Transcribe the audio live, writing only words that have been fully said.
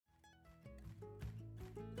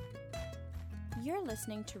You're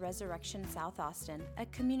listening to Resurrection South Austin, a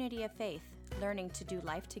community of faith, learning to do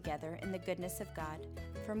life together in the goodness of God.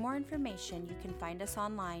 For more information, you can find us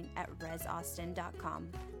online at resaustin.com.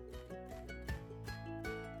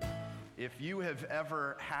 If you have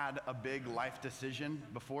ever had a big life decision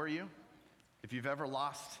before you, if you've ever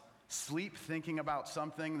lost sleep thinking about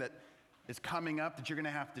something that is coming up that you're going to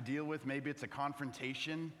have to deal with, maybe it's a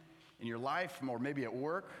confrontation in your life or maybe at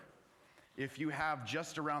work, if you have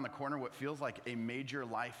just around the corner what feels like a major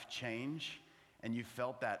life change and you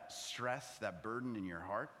felt that stress, that burden in your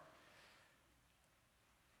heart,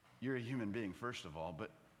 you're a human being, first of all,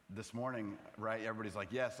 but this morning, right, everybody's like,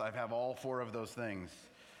 yes, I have all four of those things.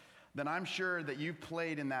 Then I'm sure that you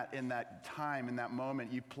played in that time, in that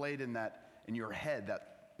moment, you played in your head,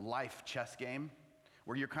 that life chess game,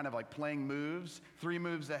 where you're kind of like playing moves, 3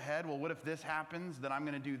 moves ahead. Well, what if this happens? Then I'm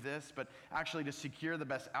going to do this. But actually, to secure the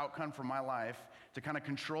best outcome for my life, to kind of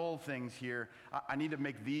control things here, I need to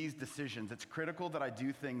make these decisions. It's critical that I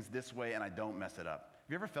do things this way and I don't mess it up. Have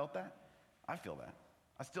you ever felt that? I feel that.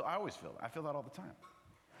 I always feel that. I feel that all the time.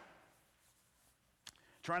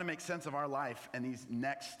 Trying to make sense of our life and these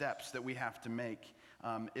next steps that we have to make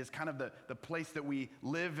is kind of the place that we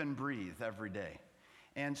live and breathe every day.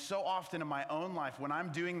 And so often in my own life, when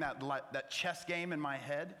I'm doing that chess game in my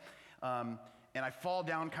head, and I fall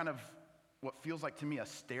down kind of what feels like to me a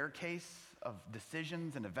staircase of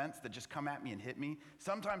decisions and events that just come at me and hit me,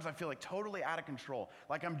 sometimes I feel like totally out of control,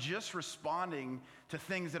 like I'm just responding to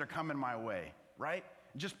things that are coming my way, right?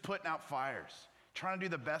 Just putting out fires, trying to do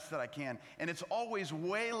the best that I can. And it's always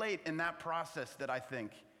way late in that process that I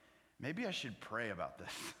think, maybe I should pray about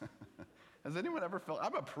this. Has anyone ever felt,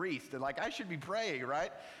 I'm a priest, and like I should be praying,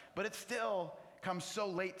 right? But it still comes so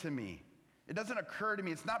late to me. It doesn't occur to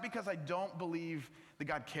me. It's not because I don't believe that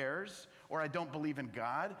God cares or I don't believe in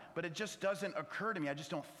God, but it just doesn't occur to me. I just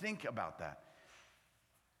don't think about that.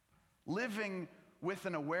 Living with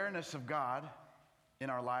an awareness of God in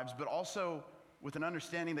our lives, but also with an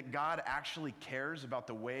understanding that God actually cares about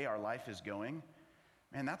the way our life is going,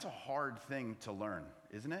 man, that's a hard thing to learn,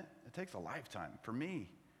 isn't it? It takes a lifetime. For me,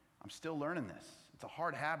 I'm still learning this. It's a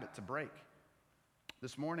hard habit to break.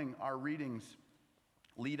 This morning, our readings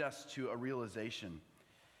lead us to a realization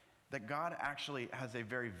that God actually has a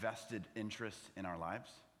very vested interest in our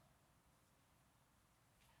lives.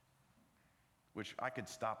 Which I could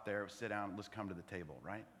stop there, sit down, let's come to the table,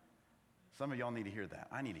 right? Some of y'all need to hear that.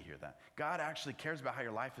 I need to hear that. God actually cares about how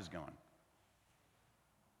your life is going.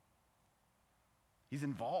 He's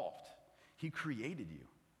involved. He created you.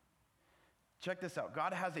 Check this out.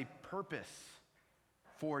 God has a purpose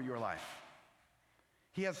for your life.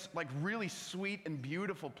 He has like really sweet and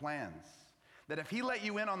beautiful plans that if he let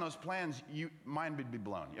you in on those plans, mind would be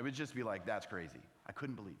blown. It would just be like, that's crazy. I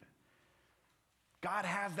couldn't believe it. God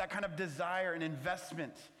has that kind of desire and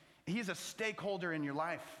investment. He's a stakeholder in your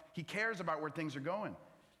life. He cares about where things are going.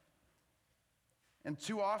 And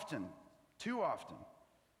too often,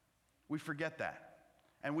 we forget that.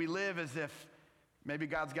 And we live as if maybe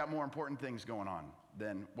God's got more important things going on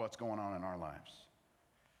than what's going on in our lives.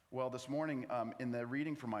 Well, this morning, in the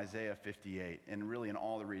reading from Isaiah 58, and really in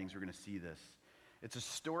all the readings, we're going to see this. It's a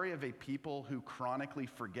story of a people who chronically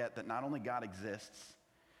forget that not only God exists,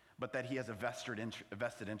 but that he has a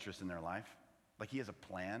vested interest in their life. Like he has a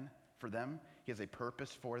plan for them. He has a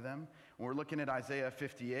purpose for them. When we're looking at Isaiah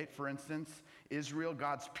 58, for instance, Israel,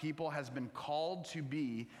 God's people, has been called to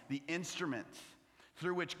be the instrument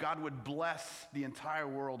through which God would bless the entire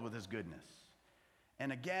world with his goodness.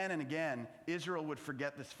 And again, Israel would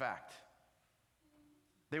forget this fact.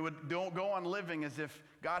 They don't go on living as if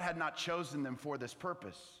God had not chosen them for this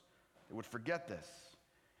purpose. They would forget this.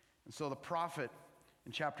 And so the prophet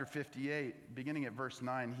in chapter 58, beginning at verse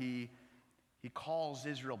 9, he calls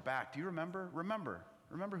Israel back. Do you remember?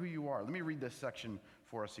 Remember who you are. Let me read this section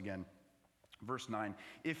for us again. Verse 9.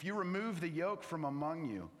 If you remove the yoke from among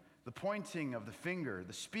you, the pointing of the finger,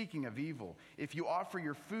 the speaking of evil, if you offer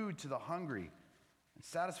your food to the hungry and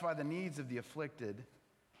satisfy the needs of the afflicted,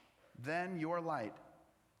 then your light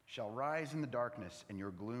shall rise in the darkness and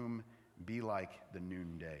your gloom be like the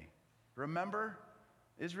noonday. Remember,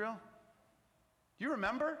 Israel? Do you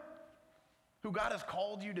remember who God has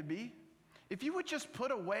called you to be? If you would just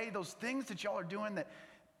put away those things that y'all are doing that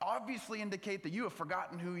obviously indicate that you have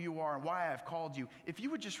forgotten who you are and why I've called you, if you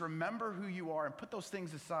would just remember who you are and put those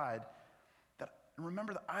things aside,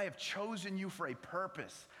 remember that I have chosen you for a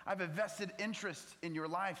purpose. I have a vested interest in your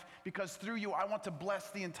life because through you, I want to bless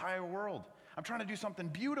the entire world. I'm trying to do something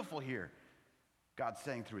beautiful here, God's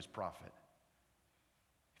saying through his prophet.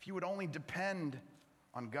 If you would only depend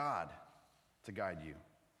on God to guide you.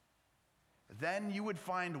 Then you would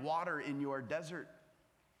find water in your desert.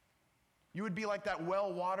 You would be like that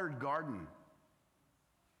well-watered garden.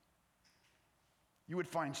 You would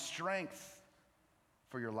find strength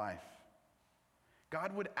for your life.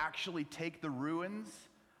 God would actually take the ruins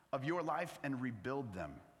of your life and rebuild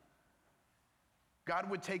them. God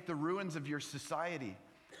would take the ruins of your society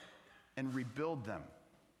and rebuild them.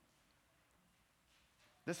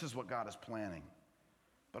 This is what God is planning,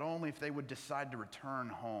 but only if they would decide to return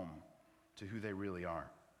home to who they really are.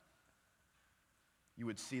 You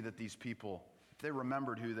would see that these people, if they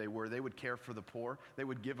remembered who they were, they would care for the poor. They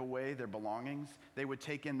would give away their belongings. They would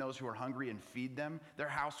take in those who are hungry and feed them. Their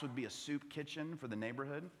house would be a soup kitchen for the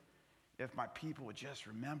neighborhood. If my people would just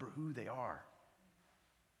remember who they are.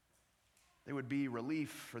 They would be relief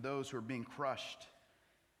for those who are being crushed.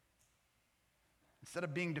 Instead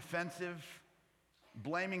of being defensive,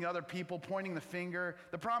 blaming other people, pointing the finger,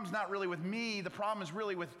 the problem's not really with me, the problem is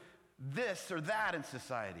really with this or that in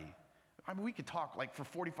society. I mean, we could talk like for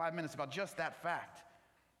 45 minutes about just that fact.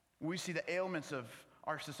 We see the ailments of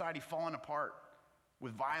our society falling apart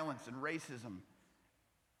with violence and racism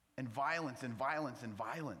and violence and violence and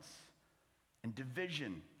violence and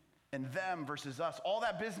division and them versus us. All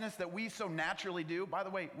that business that we so naturally do. By the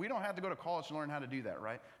way, we don't have to go to college to learn how to do that,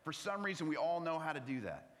 right? For some reason, we all know how to do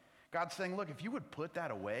that. God's saying, look, if you would put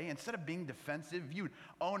that away, instead of being defensive, if you would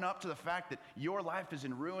own up to the fact that your life is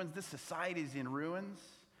in ruins, this society is in ruins,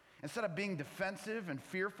 instead of being defensive and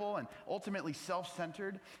fearful and ultimately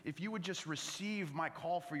self-centered, if you would just receive my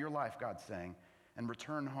call for your life, God's saying, and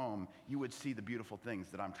return home, you would see the beautiful things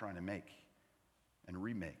that I'm trying to make and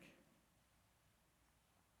remake.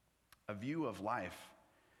 A view of life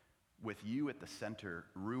with you at the center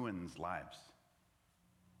ruins lives,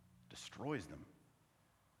 destroys them.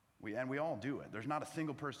 We all do it. There's not a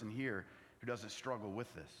single person here who doesn't struggle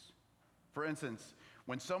with this. For instance,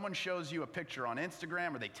 when someone shows you a picture on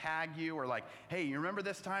Instagram or they tag you or like, hey, you remember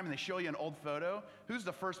this time, and they show you an old photo, who's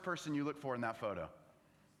the first person you look for in that photo?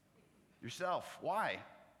 Yourself. Why?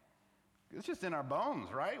 It's just in our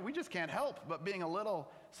bones, right? We just can't help but being a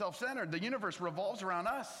little self-centered. The universe revolves around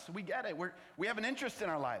us. We get it. We have an interest in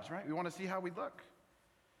our lives, right? We want to see how we look.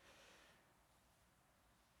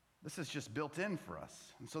 This is just built in for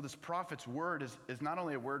us. And so this prophet's word is not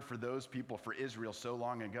only a word for those people, for Israel so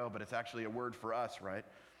long ago, but it's actually a word for us, right?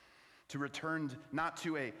 To return not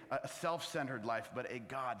to a self-centered life, but a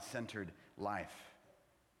God-centered life.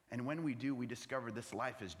 And when we do, we discover this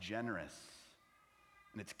life is generous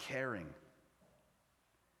and it's caring.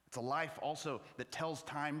 It's a life also that tells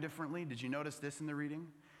time differently. Did you notice this in the reading?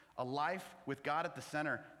 A life with God at the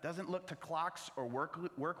center doesn't look to clocks or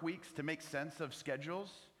work weeks to make sense of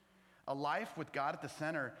schedules. A life with God at the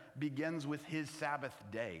center begins with his Sabbath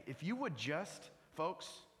day. If you would just, folks,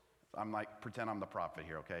 pretend I'm the prophet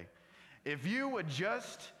here, okay? If you would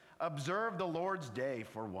just observe the Lord's day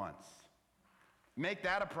for once, make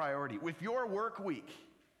that a priority. If your work week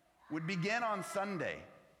would begin on Sunday,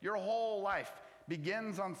 your whole life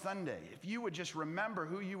begins on Sunday. If you would just remember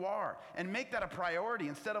who you are and make that a priority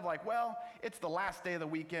instead of like, well, it's the last day of the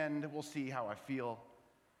weekend, we'll see how I feel.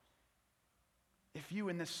 If you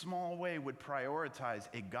in this small way would prioritize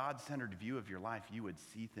a God-centered view of your life, you would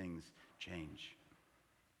see things change.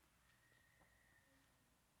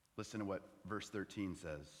 Listen to what verse 13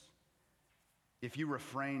 says. If you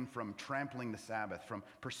refrain from trampling the Sabbath, from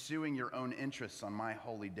pursuing your own interests on my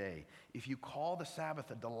holy day, if you call the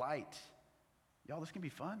Sabbath a delight, y'all, this can be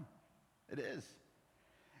fun. It is.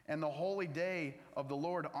 And the holy day of the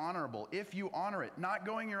Lord honorable, if you honor it, not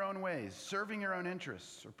going your own ways, serving your own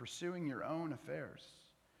interests, or pursuing your own affairs.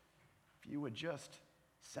 If you would just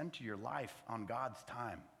center your life on God's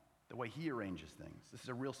time, the way he arranges things. This is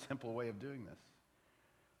a real simple way of doing this.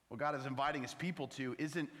 What God is inviting his people to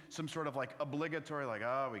isn't some sort of like obligatory, like,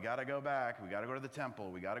 oh, we got to go back, we got to go to the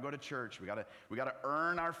temple, we got to go to church, we got to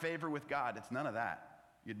earn our favor with God. It's none of that.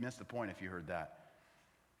 You'd miss the point if you heard that.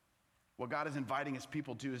 What God is inviting his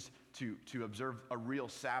people to is to observe a real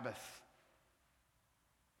Sabbath,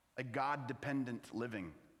 a God-dependent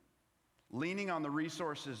living, leaning on the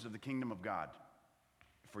resources of the kingdom of God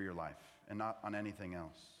for your life and not on anything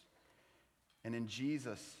else. And in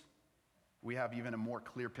Jesus, we have even a more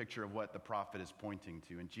clear picture of what the prophet is pointing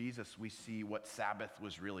to. In Jesus, we see what Sabbath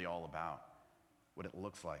was really all about, what it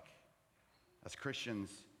looks like. As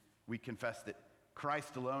Christians, we confess that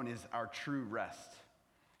Christ alone is our true rest.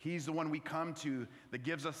 He's the one we come to that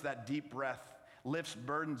gives us that deep breath, lifts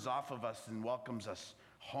burdens off of us, and welcomes us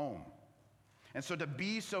home. And so to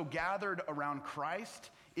be so gathered around Christ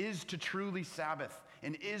is to truly Sabbath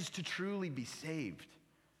and is to truly be saved,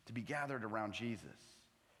 to be gathered around Jesus.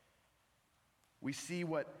 We see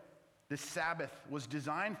what this Sabbath was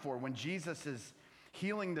designed for. When Jesus is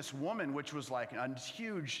healing this woman, which was like a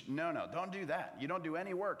huge no, don't do that. You don't do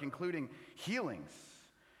any work, including healings.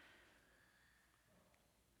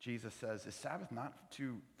 Jesus says, is Sabbath not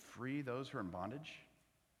to free those who are in bondage?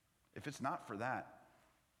 If it's not for that,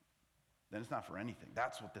 then it's not for anything.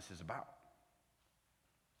 That's what this is about.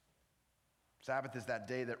 Sabbath is that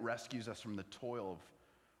day that rescues us from the toil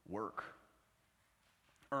of work,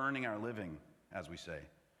 earning our living, as we say,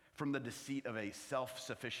 from the deceit of a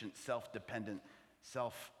self-sufficient, self-dependent,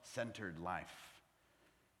 self-centered life.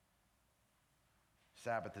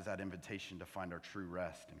 Sabbath is that invitation to find our true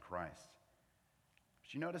rest in Christ.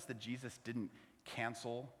 Did you notice that Jesus didn't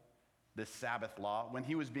cancel this Sabbath law? When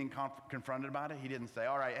he was being confronted about it, he didn't say,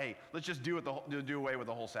 all right, hey, let's just do away with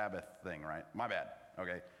the whole Sabbath thing, right? My bad,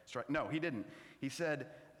 okay? No, he didn't. He said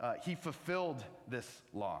he fulfilled this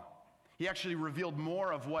law. He actually revealed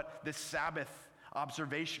more of what this Sabbath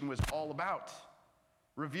observation was all about,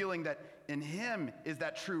 revealing that in him is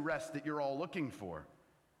that true rest that you're all looking for.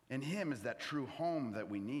 In him is that true home that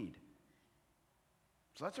we need.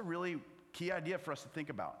 So that's a really key idea for us to think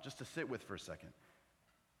about, just to sit with for a second.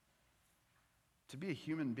 To be a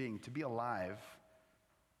human being, to be alive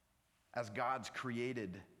as God's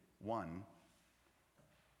created one,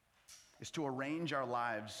 is to arrange our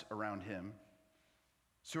lives around him,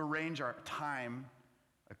 to arrange our time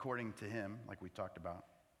according to him, like we talked about,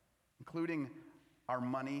 including our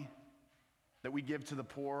money that we give to the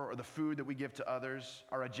poor or the food that we give to others,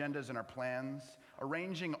 our agendas and our plans,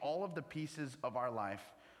 arranging all of the pieces of our life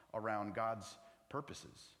around God's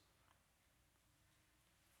purposes.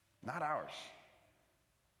 Not ours.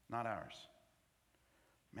 Not ours.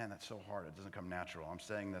 Man, that's so hard. It doesn't come natural. I'm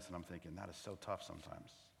saying this and I'm thinking, that is so tough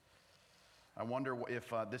sometimes. I wonder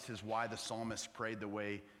if this is why the psalmist prayed the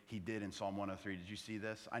way he did in Psalm 103. Did you see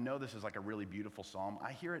this? I know this is like a really beautiful psalm.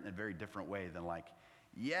 I hear it in a very different way than like,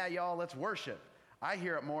 yeah, y'all, let's worship. I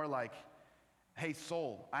hear it more like, hey,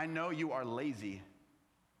 soul, I know you are lazy.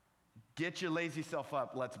 Get your lazy self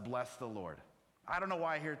up. Let's bless the Lord. I don't know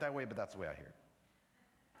why I hear it that way, but that's the way I hear it.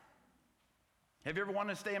 Have you ever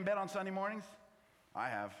wanted to stay in bed on Sunday mornings? I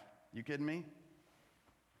have. You kidding me?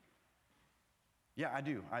 Yeah, I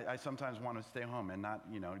do. I sometimes want to stay home and not,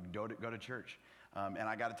 go to church. And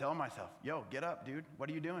I got to tell myself, yo, get up, dude. What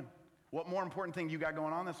are you doing? What more important thing you got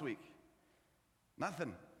going on this week?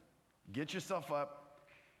 Nothing. Get yourself up.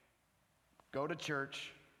 Go to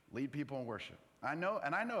church. Lead people in worship. I know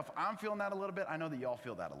if I'm feeling that a little bit, I know that y'all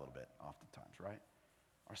feel that a little bit oftentimes, right?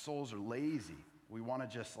 Our souls are lazy. We want to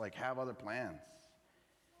just have other plans.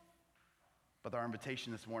 But our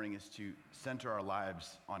invitation this morning is to center our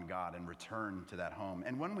lives on God and return to that home.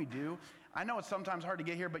 And when we do, I know it's sometimes hard to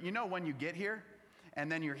get here, but when you get here,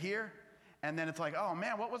 and then you're here, and then it's like, oh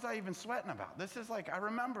man, what was I even sweating about? This is I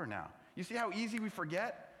remember now. You see how easy we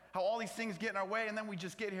forget? How all these things get in our way, and then we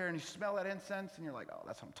just get here and you smell that incense, and you're like, oh,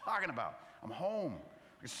 that's what I'm talking about. I'm home.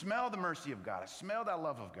 I smell the mercy of God. I smell that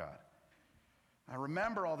love of God. I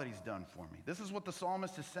remember all that he's done for me. This is what the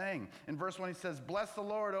psalmist is saying. In verse 1, he says, bless the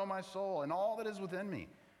Lord, O my soul, and all that is within me.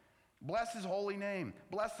 Bless his holy name.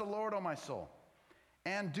 Bless the Lord, O my soul.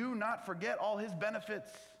 And do not forget all his benefits.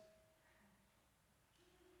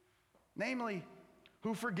 Namely,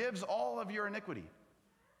 who forgives all of your iniquity.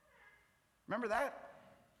 Remember that?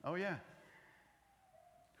 Oh, yeah.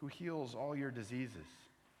 Who heals all your diseases.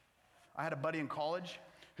 I had a buddy in college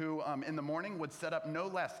who in the morning would set up no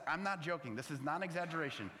less, I'm not joking, this is not an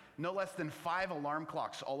exaggeration, no less than 5 alarm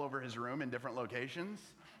clocks all over his room in different locations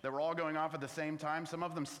that were all going off at the same time. Some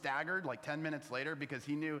of them staggered 10 minutes later because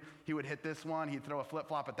he knew he would hit this one, he'd throw a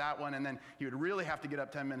flip-flop at that one, and then he would really have to get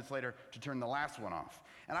up 10 minutes later to turn the last one off.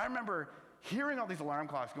 And I remember hearing all these alarm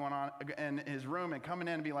clocks going on in his room and coming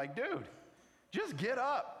in and be like, dude, just get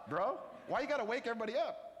up, bro. Why you gotta wake everybody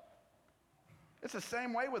up? It's the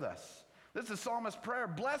same way with us. This is psalmist's prayer.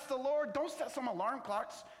 Bless the Lord. Don't set some alarm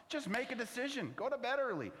clocks. Just make a decision. Go to bed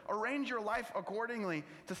early. Arrange your life accordingly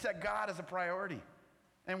to set God as a priority.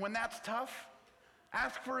 And when that's tough,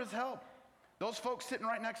 ask for his help. Those folks sitting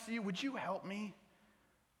right next to you, would you help me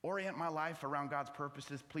orient my life around God's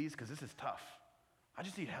purposes, please? Because this is tough. I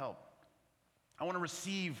just need help. I want to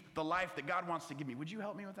receive the life that God wants to give me. Would you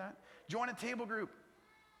help me with that? Join a table group.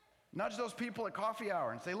 Nudge those people at coffee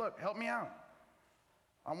hour and say, look, help me out.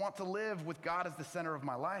 I want to live with God as the center of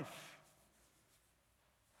my life.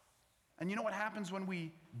 And you know what happens when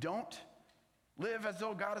we don't live as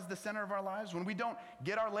though God is the center of our lives? When we don't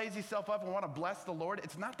get our lazy self up and want to bless the Lord,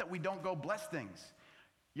 it's not that we don't go bless things.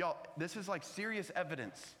 Y'all, this is serious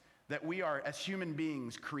evidence that we are, as human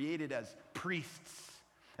beings, created as priests,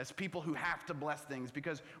 as people who have to bless things,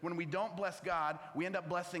 because when we don't bless God, we end up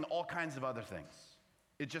blessing all kinds of other things.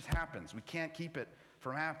 It just happens. We can't keep it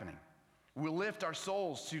from happening. We'll lift our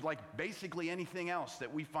souls to like basically anything else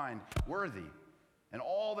that we find worthy. And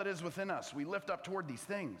all that is within us, we lift up toward these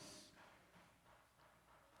things.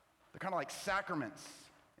 They're kind of like sacraments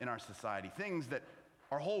in our society, things that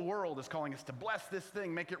our whole world is calling us to bless this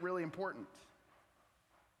thing, make it really important.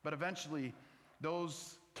 But eventually,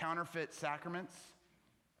 those counterfeit sacraments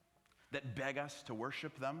that beg us to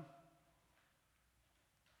worship them,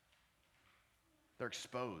 they're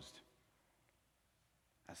exposed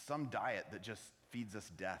as some diet that just feeds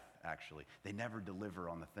us death, actually. They never deliver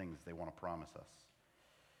on the things they want to promise us.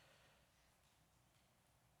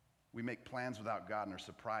 We make plans without God and are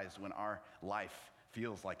surprised when our life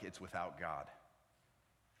feels like it's without God.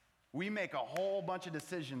 We make a whole bunch of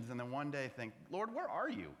decisions and then one day think, Lord, where are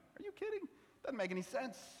you? Are you kidding? Doesn't make any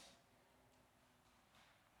sense.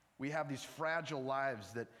 We have these fragile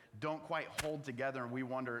lives that don't quite hold together, and we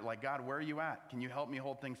wonder, like, God, where are you at? Can you help me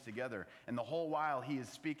hold things together? And the whole while he is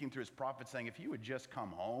speaking through his prophet saying, if you would just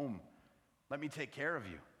come home, let me take care of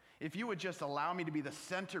you. If you would just allow me to be the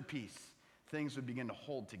centerpiece, things would begin to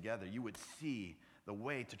hold together. You would see the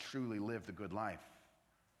way to truly live the good life.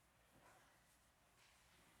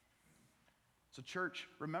 So church,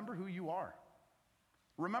 remember who you are.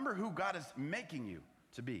 Remember who God is making you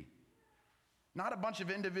to be. Not a bunch of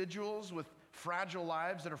individuals with fragile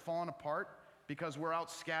lives that are falling apart because we're out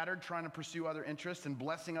scattered trying to pursue other interests and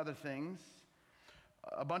blessing other things.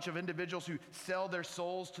 A bunch of individuals who sell their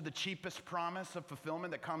souls to the cheapest promise of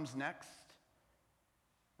fulfillment that comes next.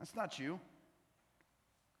 That's not you.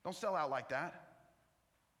 Don't sell out like that.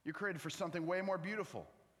 You're created for something way more beautiful.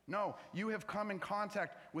 No, you have come in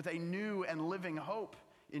contact with a new and living hope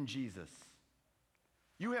in Jesus.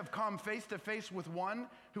 You have come face to face with one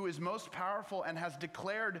who is most powerful and has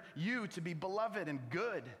declared you to be beloved and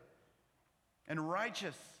good and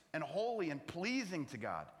righteous and holy and pleasing to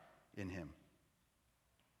God in him.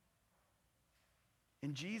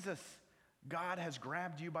 In Jesus, God has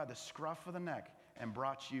grabbed you by the scruff of the neck and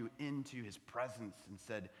brought you into his presence and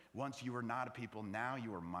said, once you were not a people, now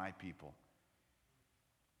you are my people.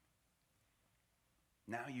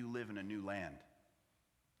 Now you live in a new land,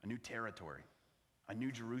 a new territory, a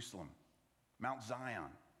new Jerusalem, Mount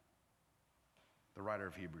Zion, the writer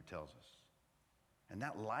of Hebrews tells us. And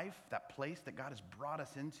that life, that place that God has brought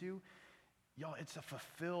us into, y'all, it's a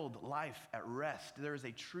fulfilled life at rest. There is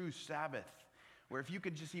a true Sabbath where if you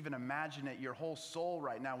could just even imagine it, your whole soul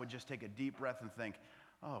right now would just take a deep breath and think,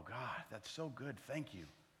 oh God, that's so good, thank you.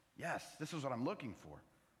 Yes, this is what I'm looking for.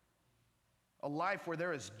 A life where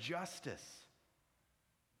there is justice,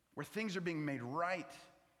 where things are being made right,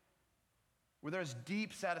 where there's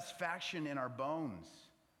deep satisfaction in our bones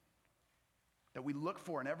that we look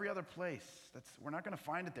for in every other place. We're not going to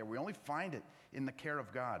find it there. We only find it in the care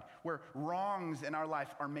of God, where wrongs in our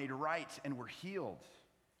life are made right and we're healed.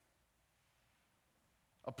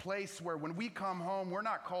 A place where when we come home, we're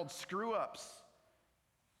not called screw-ups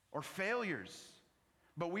or failures,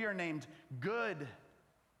 but we are named good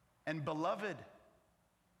and beloved.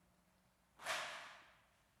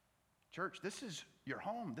 Church, this is your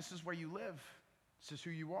home. This is where you live. This is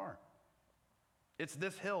who you are. It's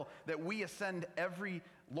this hill that we ascend every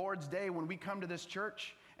Lord's Day when we come to this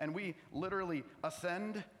church, and we literally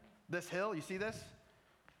ascend this hill. You see this?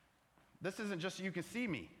 This isn't just so you can see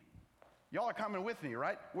me. Y'all are coming with me,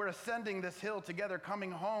 right? We're ascending this hill together,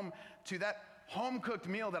 coming home to that home-cooked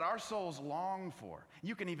meal that our souls long for.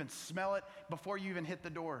 You can even smell it before you even hit the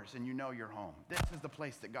doors, and you know you're home. This is the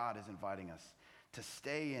place that God is inviting us to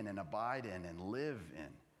stay in and abide in and live in.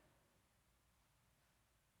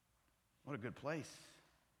 What a good place.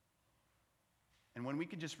 And when we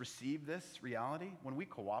can just receive this reality, when we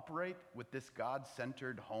cooperate with this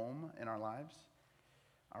God-centered home in our lives,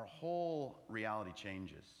 our whole reality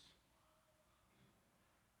changes.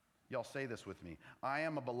 Y'all say this with me. I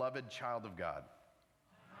am a beloved child of God.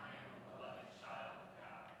 I am a beloved child of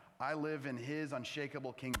God. I live in his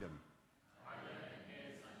unshakable kingdom. I live in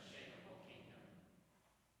his unshakable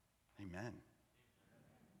kingdom. Amen.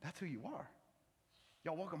 That's who you are.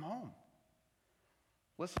 Y'all, welcome home.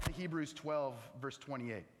 Listen to Hebrews 12, verse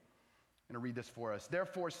 28. I'm going to read this for us.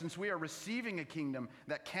 Therefore, since we are receiving a kingdom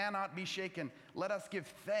that cannot be shaken, let us give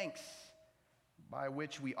thanks by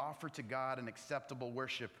which we offer to God an acceptable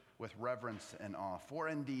worship with reverence and awe. For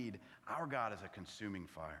indeed, our God is a consuming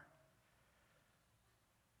fire.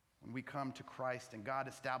 When we come to Christ and God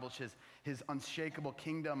establishes his unshakable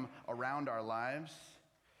kingdom around our lives,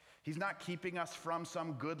 he's not keeping us from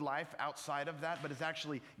some good life outside of that, but is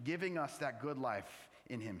actually giving us that good life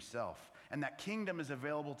in himself. And that kingdom is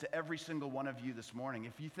available to every single one of you this morning.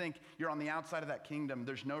 If you think you're on the outside of that kingdom,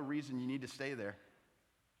 there's no reason you need to stay there.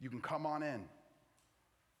 You can come on in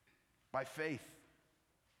by faith.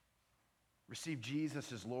 Receive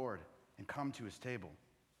Jesus as Lord and come to his table.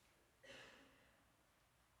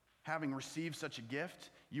 Having received such a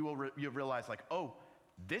gift, you'll realize like, oh,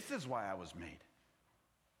 this is why I was made.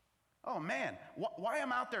 Oh man, why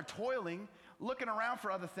I'm out there toiling, looking around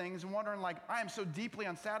for other things and wondering like, I am so deeply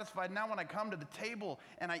unsatisfied. Now when I come to the table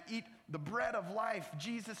and I eat the bread of life,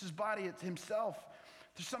 Jesus' body, it's himself,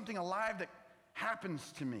 there's something alive that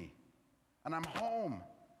happens to me and I'm home.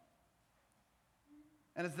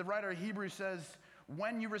 And as the writer of Hebrews says,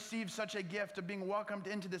 when you receive such a gift of being welcomed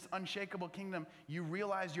into this unshakable kingdom, you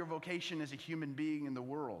realize your vocation as a human being in the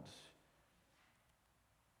world.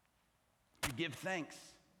 You give thanks.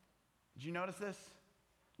 Did you notice this?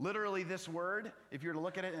 Literally, this word, if you were to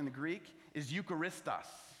look at it in the Greek, is Eucharistos.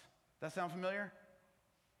 That sound familiar?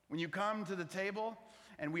 When you come to the table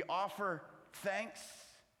and we offer thanks,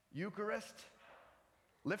 Eucharist,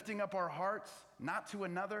 lifting up our hearts, not to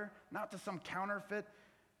another, not to some counterfeit,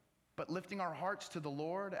 but lifting our hearts to the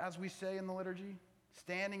Lord, as we say in the liturgy,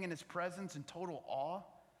 standing in his presence in total awe,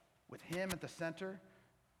 with him at the center,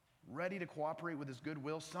 ready to cooperate with his good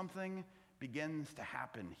will, something begins to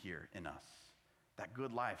happen here in us. That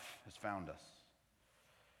good life has found us.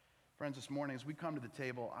 Friends, this morning, as we come to the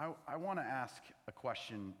table, I want to ask a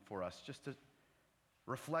question for us, just to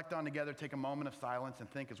reflect on together, take a moment of silence and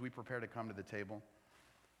think as we prepare to come to the table.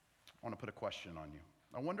 I want to put a question on you.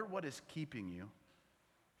 I wonder what is keeping you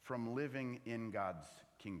from living in God's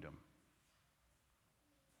kingdom.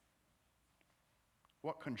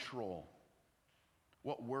 What control,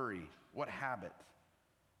 what worry, what habit,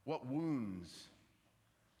 what wounds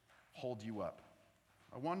hold you up?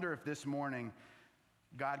 I wonder if this morning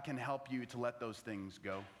God can help you to let those things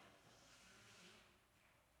go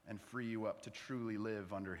and free you up to truly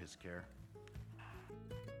live under his care.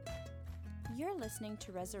 You're listening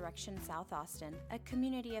to Resurrection South Austin, a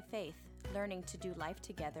community of faith, learning to do life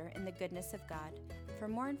together in the goodness of God. For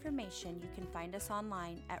more information, you can find us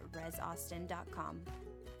online at resaustin.com.